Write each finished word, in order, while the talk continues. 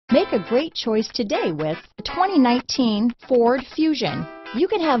Make a great choice today with the 2019 Ford Fusion. You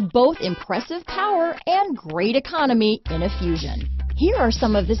can have both impressive power and great economy in a Fusion. Here are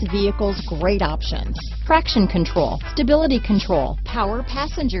some of this vehicle's great options: traction control, stability control, power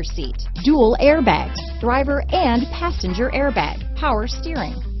passenger seat, dual airbags, driver and passenger airbag, power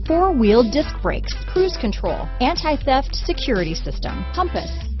steering, four-wheel disc brakes, cruise control, anti-theft security system, compass,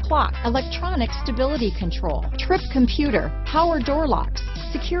 clock, electronic stability control, trip computer, power door locks,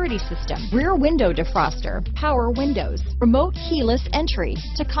 security system, rear window defroster, power windows, remote keyless entry,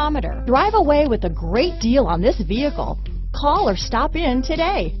 tachometer. Drive away with a great deal on this vehicle. Call or stop in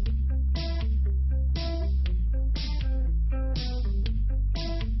today.